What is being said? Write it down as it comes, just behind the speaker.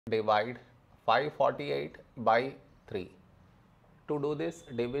divide 548 by 3. To do this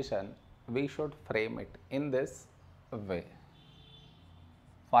division, we should frame it in this way.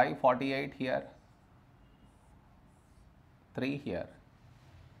 548 here, 3 here.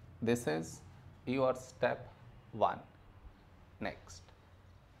 This is your step 1. Next,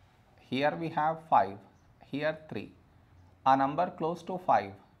 here we have 5, here 3. A number close to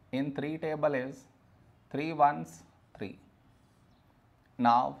 5 in 3 table is 3 ones 3.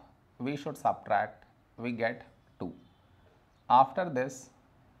 Now we should subtract, we get 2. After this,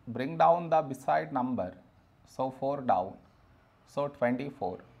 bring down the beside number, so 4 down, so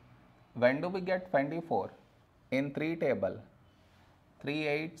 24. When do we get 24? In 3 table, 3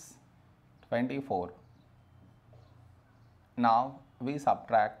 eights 24. Now we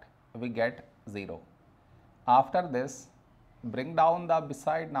subtract, we get 0. After this, bring down the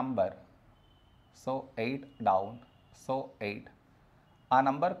beside number, so 8 down, so 8. A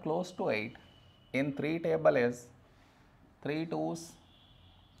number close to 8 in 3 table is 3 twos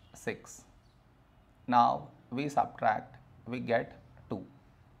 6. Now we subtract, we get 2.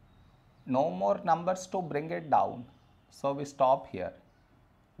 No more numbers to bring it down, so we stop here.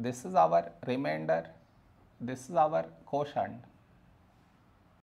 This is our remainder, this is our quotient.